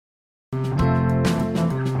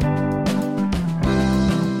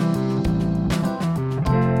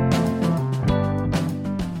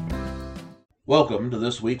Welcome to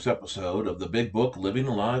this week's episode of the Big Book Living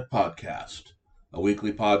Alive podcast, a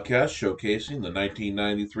weekly podcast showcasing the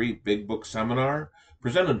 1993 Big Book Seminar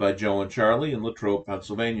presented by Joe and Charlie in Latrobe,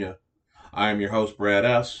 Pennsylvania. I am your host, Brad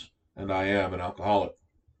S., and I am an alcoholic.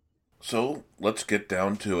 So let's get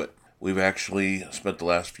down to it. We've actually spent the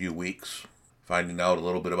last few weeks finding out a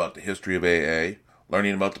little bit about the history of AA,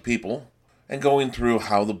 learning about the people, and going through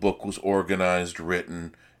how the book was organized,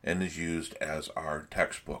 written, and is used as our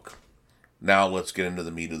textbook. Now let's get into the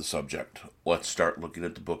meat of the subject. Let's start looking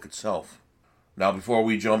at the book itself. Now before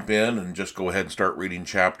we jump in and just go ahead and start reading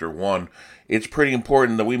chapter 1, it's pretty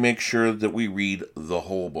important that we make sure that we read the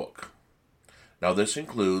whole book. Now this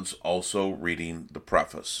includes also reading the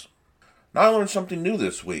preface. Now I learned something new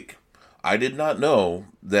this week. I did not know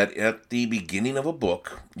that at the beginning of a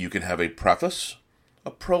book you can have a preface, a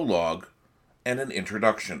prologue, and an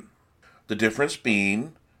introduction. The difference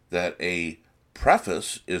being that a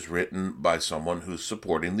preface is written by someone who's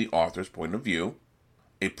supporting the author's point of view.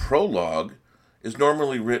 A prologue is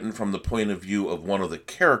normally written from the point of view of one of the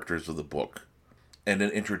characters of the book. And an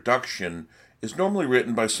introduction is normally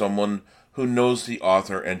written by someone who knows the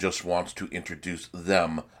author and just wants to introduce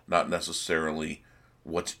them, not necessarily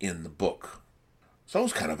what's in the book. So that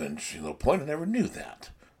was kind of an interesting little point. I never knew that.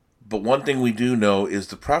 But one thing we do know is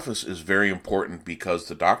the preface is very important because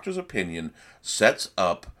the doctor's opinion sets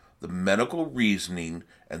up the medical reasoning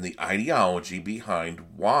and the ideology behind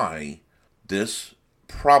why this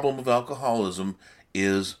problem of alcoholism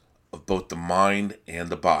is of both the mind and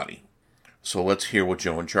the body. So let's hear what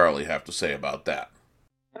Joe and Charlie have to say about that.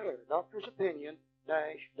 Doctor's opinion,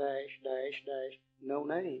 no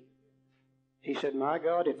name. He said, my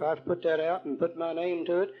God, if I put that out and put my name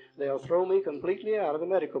to it, they'll throw me completely out of the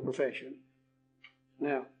medical profession.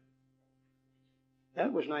 Now,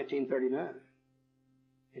 that was 1939.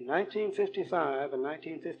 In 1955 and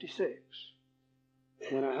 1956,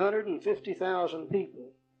 when 150,000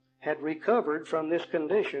 people had recovered from this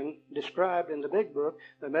condition described in the big book,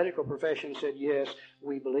 the medical profession said, yes,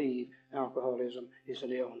 we believe alcoholism is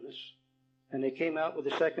an illness. And they came out with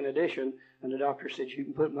the second edition, and the doctor said, you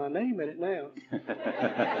can put my name in it now.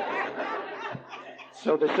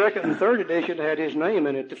 So the second and third edition had his name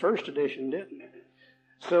in it. The first edition didn't.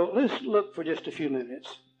 So let's look for just a few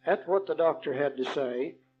minutes at what the doctor had to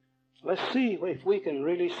say. Let's see if we can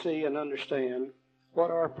really see and understand what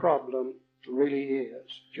our problem really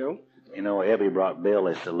is. Joe? You know, Ebby brought Bill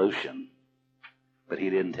a solution, but he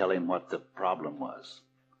didn't tell him what the problem was.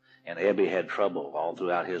 And Ebby had trouble all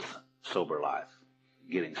throughout his sober life,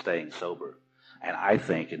 staying sober. And I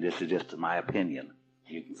think, and this is just my opinion,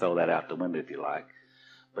 you can throw that out the window if you like,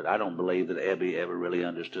 but I don't believe that Ebby ever really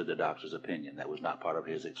understood the doctor's opinion. That was not part of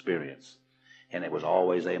his experience. And it was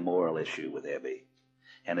always a moral issue with Ebby.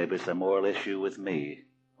 And if it's a moral issue with me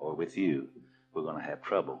or with you, we're going to have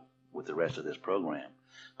trouble with the rest of this program.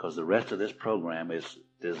 Because the rest of this program is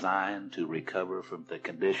designed to recover from the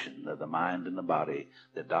condition of the mind and the body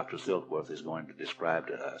that Dr. Silkworth is going to describe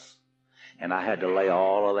to us. And I had to lay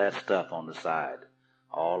all of that stuff on the side,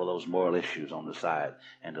 all of those moral issues on the side,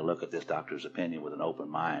 and to look at this doctor's opinion with an open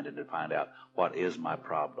mind and to find out what is my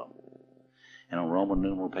problem. And on Roman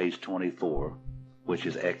numeral page 24, which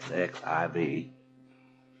is XXIV,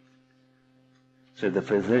 said the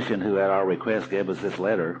physician who at our request gave us this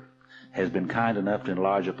letter has been kind enough to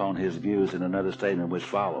enlarge upon his views in another statement which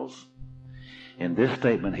follows. In this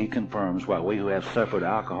statement he confirms what we who have suffered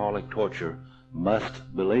alcoholic torture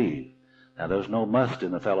must believe. Now there's no must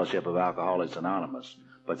in the Fellowship of Alcoholics Anonymous,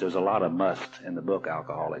 but there's a lot of must in the book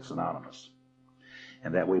Alcoholics Anonymous.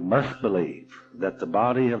 And that we must believe that the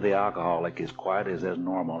body of the alcoholic is quite as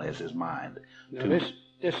normal as his mind. Now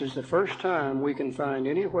this is the first time we can find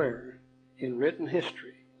anywhere in written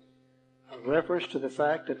history a reference to the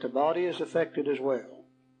fact that the body is affected as well.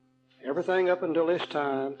 Everything up until this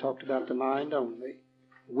time talked about the mind only.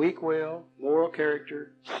 Weak will, moral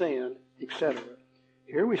character, sin, etc.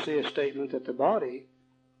 Here we see a statement that the body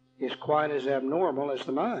is quite as abnormal as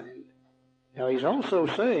the mind. Now he's also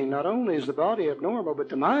saying not only is the body abnormal, but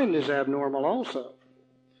the mind is abnormal also.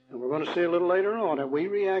 And we're going to see a little later on that we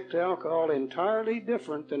react to alcohol entirely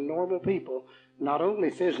different than normal people, not only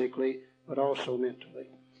physically, but also mentally.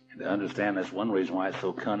 And to understand that's one reason why it's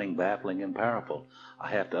so cunning, baffling, and powerful. I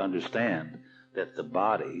have to understand that the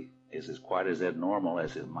body is quite as abnormal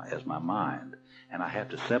as my mind. And I have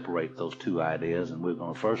to separate those two ideas, and we're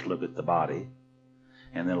going to first look at the body,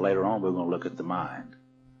 and then later on we're going to look at the mind,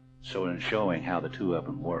 showing how the two of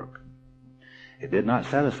them work. It did not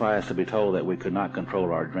satisfy us to be told that we could not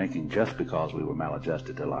control our drinking just because we were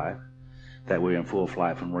maladjusted to life, that we're in full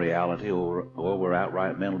flight from reality, or we're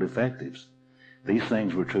outright mental defectives. These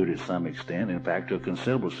things were true to some extent, in fact to a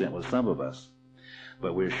considerable extent with some of us.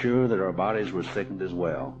 But we're sure that our bodies were sickened as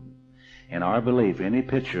well. In our belief, any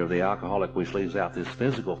picture of the alcoholic which leaves out this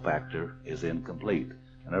physical factor is incomplete.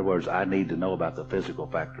 In other words, I need to know about the physical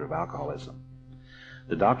factor of alcoholism.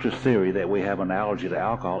 The doctor's theory that we have an allergy to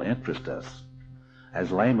alcohol interests us.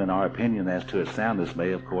 As laymen, our opinion as to its soundness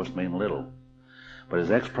may, of course, mean little. But as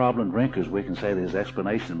ex-problem drinkers, we can say that his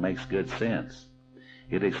explanation makes good sense.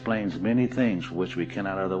 It explains many things for which we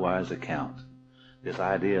cannot otherwise account. This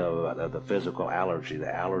idea of the physical allergy,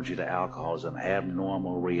 the allergy to alcohol, is an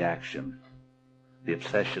abnormal reaction. The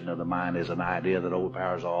obsession of the mind is an idea that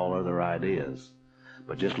overpowers all other ideas.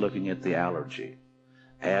 But just looking at the allergy,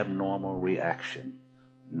 abnormal reaction.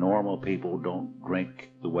 Normal people don't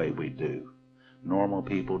drink the way we do. Normal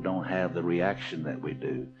people don't have the reaction that we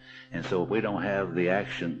do. And so if we don't have the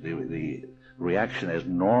reaction as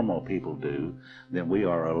normal people do, then we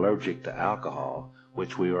are allergic to alcohol,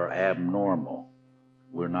 which we are abnormal.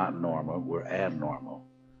 We're not normal, we're abnormal.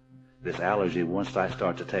 This allergy, once I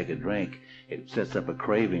start to take a drink, it sets up a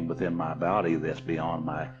craving within my body that's beyond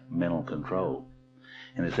my mental control.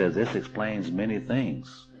 And it says this explains many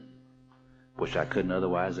things which I couldn't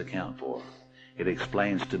otherwise account for. It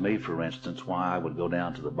explains to me, for instance, why I would go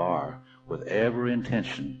down to the bar with every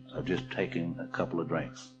intention of just taking a couple of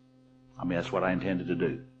drinks. I mean, that's what I intended to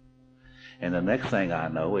do. And the next thing I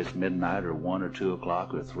know, it's midnight or 1 or 2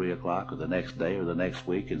 o'clock or 3 o'clock or the next day or the next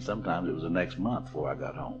week, and sometimes it was the next month before I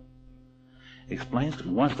got home. Explains to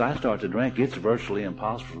me, once I start to drink, it's virtually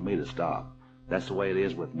impossible for me to stop. That's the way it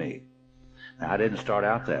is with me. Now, I didn't start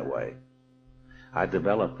out that way. I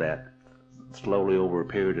developed that slowly over a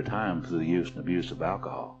period of time through the use and abuse of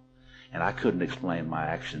alcohol. And I couldn't explain my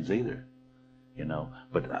actions either.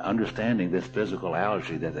 But understanding this physical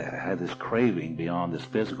allergy, that I had this craving beyond this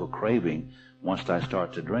physical craving, once I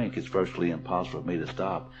start to drink, it's virtually impossible for me to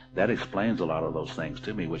stop. That explains a lot of those things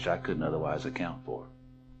to me, which I couldn't otherwise account for.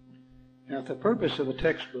 Now, if the purpose of a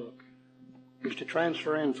textbook is to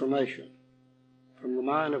transfer information from the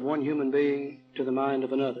mind of one human being to the mind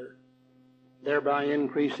of another, thereby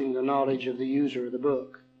increasing the knowledge of the user of the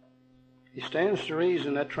book, it stands to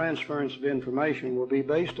reason that transference of information will be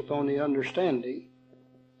based upon the understanding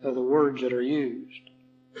of the words that are used.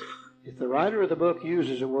 If the writer of the book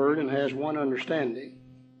uses a word and has one understanding,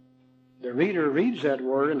 the reader reads that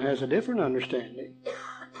word and has a different understanding,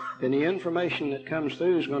 then the information that comes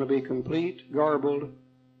through is going to be complete, garbled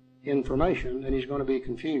information, and he's going to be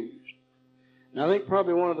confused. And I think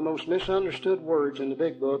probably one of the most misunderstood words in the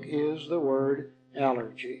big book is the word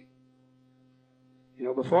allergy.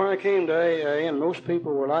 Before I came to AA, and most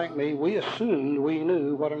people were like me, we assumed we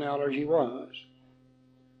knew what an allergy was.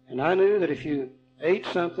 And I knew that if you ate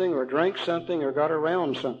something or drank something or got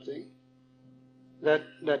around something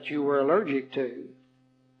that you were allergic to,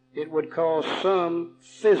 it would cause some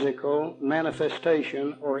physical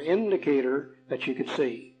manifestation or indicator that you could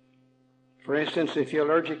see. For instance, if you're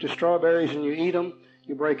allergic to strawberries and you eat them,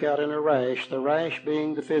 you break out in a rash, the rash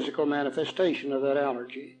being the physical manifestation of that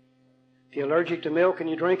allergy. If you're allergic to milk and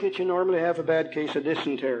you drink it, you normally have a bad case of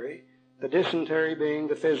dysentery, the dysentery being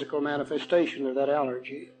the physical manifestation of that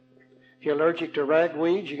allergy. If you're allergic to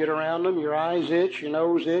ragweeds, you get around them, your eyes itch, your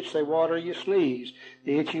nose itch, they water, you sneeze.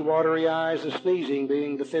 The itchy, watery eyes, the sneezing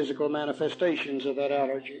being the physical manifestations of that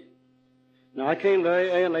allergy. Now, I came to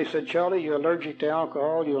AA and they said, Charlie, you're allergic to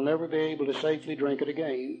alcohol, you'll never be able to safely drink it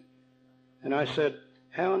again. And I said,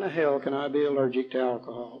 how in the hell can I be allergic to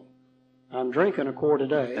alcohol? I'm drinking a quart a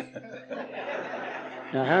day.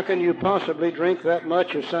 Now, how can you possibly drink that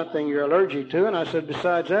much of something you're allergic to? And I said,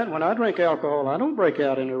 besides that, when I drink alcohol, I don't break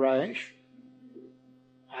out in a rash.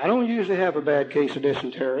 I don't usually have a bad case of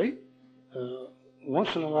dysentery.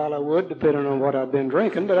 Once in a while I would, depending on what I've been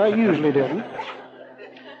drinking, but I usually didn't.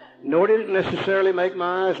 Nor did it necessarily make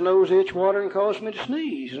my eyes, nose itch, water, and cause me to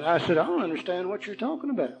sneeze. And I said, I don't understand what you're talking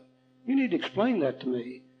about. You need to explain that to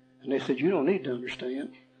me. And they said, you don't need to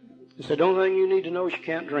understand. They said, the only thing you need to know is you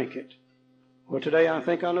can't drink it. Well, today I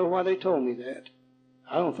think I know why they told me that.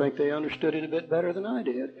 I don't think they understood it a bit better than I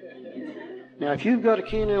did. Now, if you've got a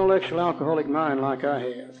keen intellectual alcoholic mind like I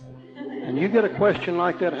have, and you get a question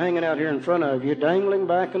like that hanging out here in front of you, dangling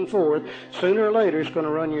back and forth, sooner or later it's going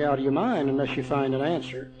to run you out of your mind unless you find an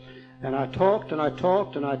answer. And I talked and I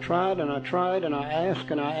talked and I tried and I tried and I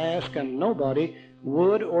asked and nobody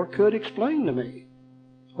would or could explain to me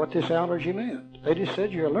what this allergy meant. They just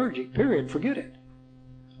said, you're allergic, period, forget it.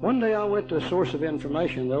 One day I went to a source of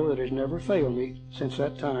information, though, that has never failed me since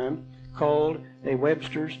that time, called a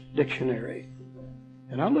Webster's Dictionary.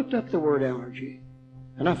 And I looked up the word allergy.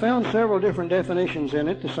 And I found several different definitions in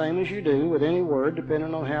it, the same as you do with any word,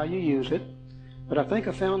 depending on how you use it. but I think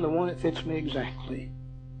I found the one that fits me exactly.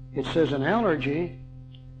 It says an allergy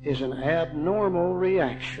is an abnormal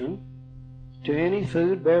reaction to any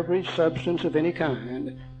food, beverage, substance of any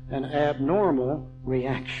kind, an abnormal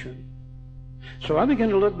reaction. So I began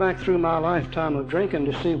to look back through my lifetime of drinking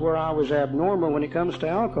to see where I was abnormal when it comes to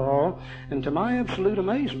alcohol, and to my absolute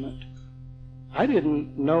amazement, I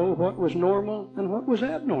didn't know what was normal and what was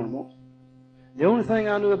abnormal. The only thing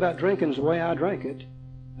I knew about drinking is the way I drank it,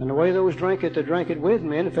 and the way those drank it that drank it with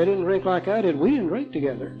me, and if they didn't drink like I did, we didn't drink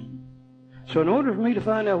together. So in order for me to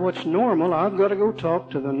find out what's normal, I've got to go talk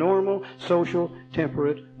to the normal, social,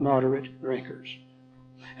 temperate, moderate drinkers.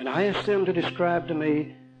 And I asked them to describe to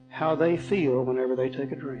me how they feel whenever they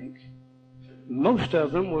take a drink. Most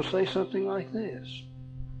of them will say something like this.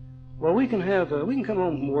 Well, we can come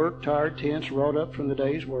home from work tired, tense, wrought up from the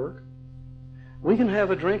day's work. We can have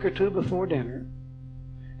a drink or two before dinner,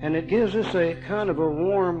 and it gives us a kind of a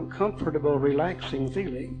warm, comfortable, relaxing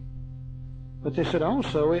feeling. But they said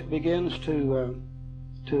also it begins to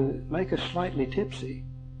make us slightly tipsy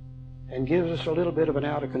and gives us a little bit of an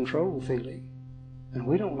out-of-control feeling. And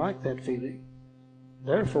we don't like that feeling.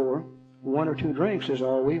 Therefore, 1 or 2 drinks is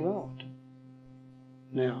all we want.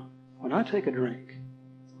 Now, when I take a drink,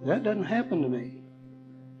 that doesn't happen to me.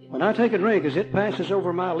 When I take a drink, as it passes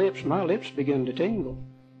over my lips begin to tingle.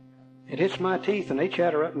 It hits my teeth and they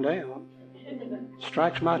chatter up and down.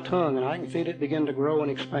 Strikes my tongue and I can feel it begin to grow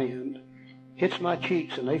and expand. Hits my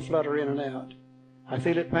cheeks and they flutter in and out. I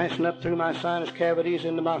feel it passing up through my sinus cavities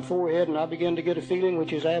into my forehead, and I begin to get a feeling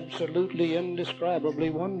which is absolutely indescribably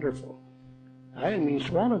wonderful. I haven't even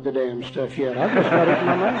swallowed the damn stuff yet. I've just got it in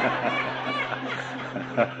my mouth.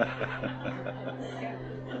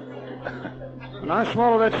 When I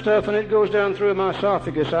swallow that stuff and it goes down through my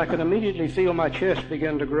esophagus, I can immediately feel my chest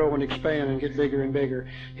begin to grow and expand and get bigger and bigger.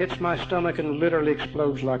 Hits my stomach and literally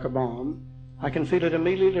explodes like a bomb. I can feel it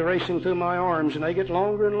immediately racing through my arms, and they get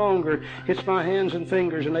longer and longer. Hits my hands and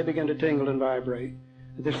fingers, and they begin to tingle and vibrate.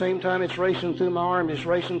 At the same time, it's racing through my arms, it's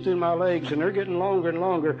racing through my legs, and they're getting longer and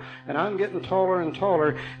longer, and I'm getting taller and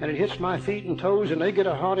taller, and it hits my feet and toes, and they get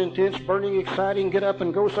a hot, intense, burning, exciting, get up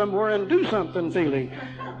and go somewhere and do something feeling.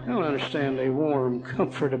 I don't understand a warm,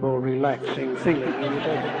 comfortable, relaxing feeling when you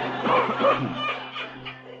take it.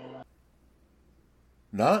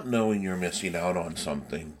 Not knowing you're missing out on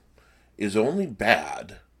something is only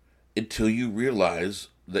bad until you realize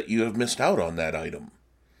that you have missed out on that item.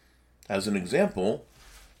 As an example,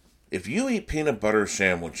 if you eat peanut butter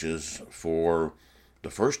sandwiches for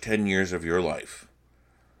the first 10 years of your life,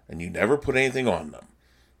 and you never put anything on them,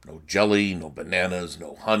 no jelly, no bananas,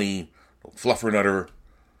 no honey, no fluffernutter,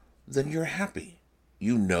 then you're happy.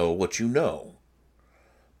 You know what you know.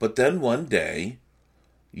 But then one day,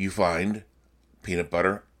 you find peanut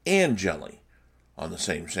butter and jelly on the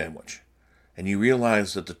same sandwich. And you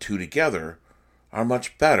realize that the two together are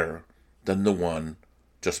much better than the one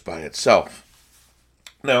just by itself.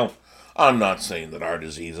 Now, I'm not saying that our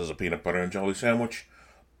disease is a peanut butter and jelly sandwich,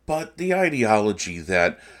 but the ideology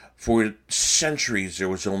that for centuries there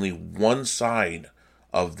was only one side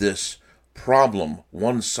of this problem,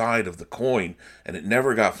 one side of the coin, and it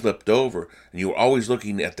never got flipped over, and you were always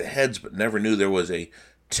looking at the heads but never knew there was a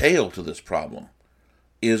tail to this problem,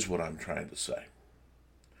 is what I'm trying to say.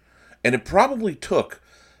 And it probably took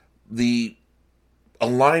the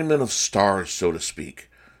alignment of stars, so to speak,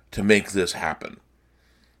 to make this happen.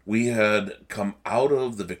 We had come out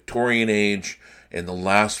of the Victorian age in the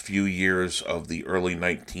last few years of the early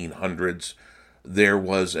 1900s. There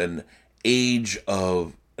was an age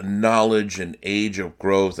of knowledge, an age of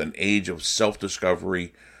growth, an age of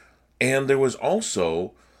self-discovery, and there was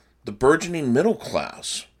also the burgeoning middle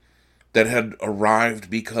class that had arrived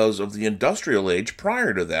because of the industrial age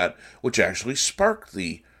prior to that, which actually sparked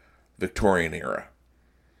the Victorian era.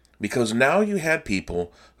 Because now you had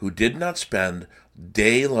people who did not spend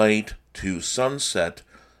daylight to sunset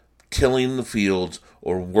tilling the fields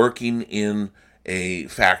or working in a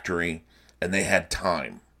factory, and they had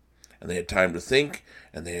time. And they had time to think,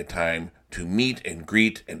 and they had time to meet and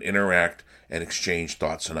greet and interact and exchange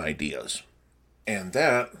thoughts and ideas. And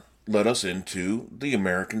that led us into the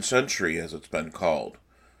American century, as it's been called.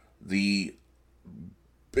 The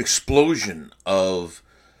explosion of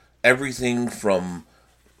everything from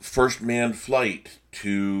first manned flight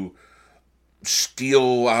to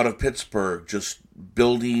steel out of Pittsburgh, just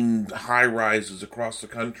building high-rises across the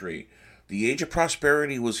country. The age of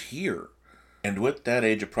prosperity was here. And with that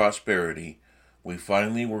age of prosperity, we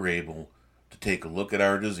finally were able to take a look at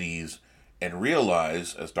our disease and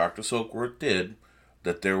realize, as Dr. Silkworth did,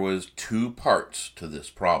 that there was two parts to this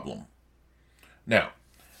problem. Now,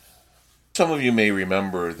 some of you may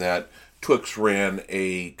remember that Twix ran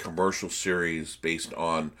a commercial series based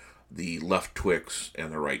on the left Twix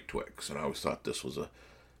and the right Twix, and I always thought this was a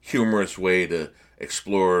humorous way to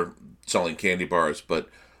explore selling candy bars, but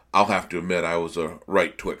I'll have to admit I was a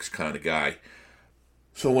right Twix kind of guy.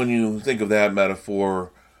 So when you think of that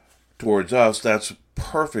metaphor towards us, that's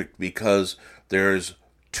perfect because there's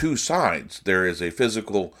two sides. There is a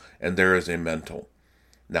physical and there is a mental.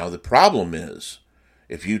 Now the problem is,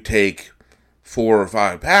 if you take 4 or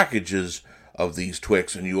 5 packages of these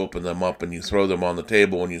Twix and you open them up and you throw them on the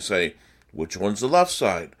table and you say, which one's the left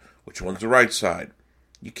side? Which one's the right side?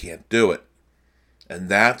 You can't do it. And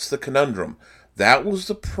that's the conundrum. That was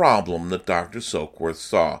the problem that Dr. Silkworth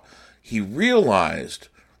saw. He realized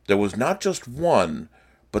there was not just one,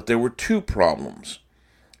 but there were 2 problems.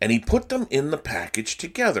 And he put them in the package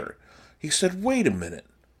together. He said, wait a minute.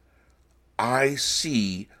 I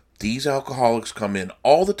see these alcoholics come in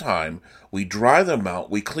all the time. We dry them out.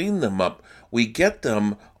 We clean them up. We get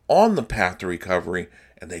them on the path to recovery.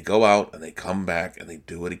 And they go out and they come back and they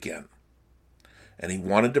do it again. And he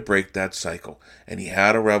wanted to break that cycle. And he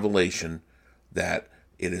had a revelation that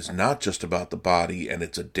it is not just about the body and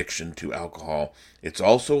its addiction to alcohol. It's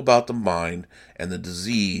also about the mind and the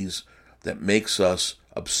disease that makes us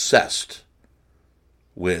obsessed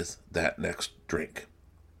with that next drink.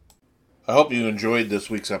 I hope you enjoyed this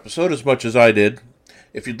week's episode as much as I did.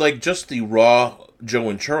 If you'd like just the raw Joe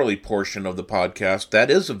and Charlie portion of the podcast,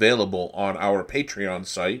 that is available on our Patreon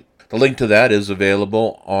site. The link to that is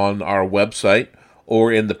available on our website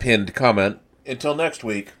or in the pinned comment. Until next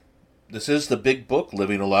week, this is the Big Book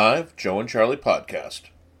Living Alive Joe and Charlie podcast.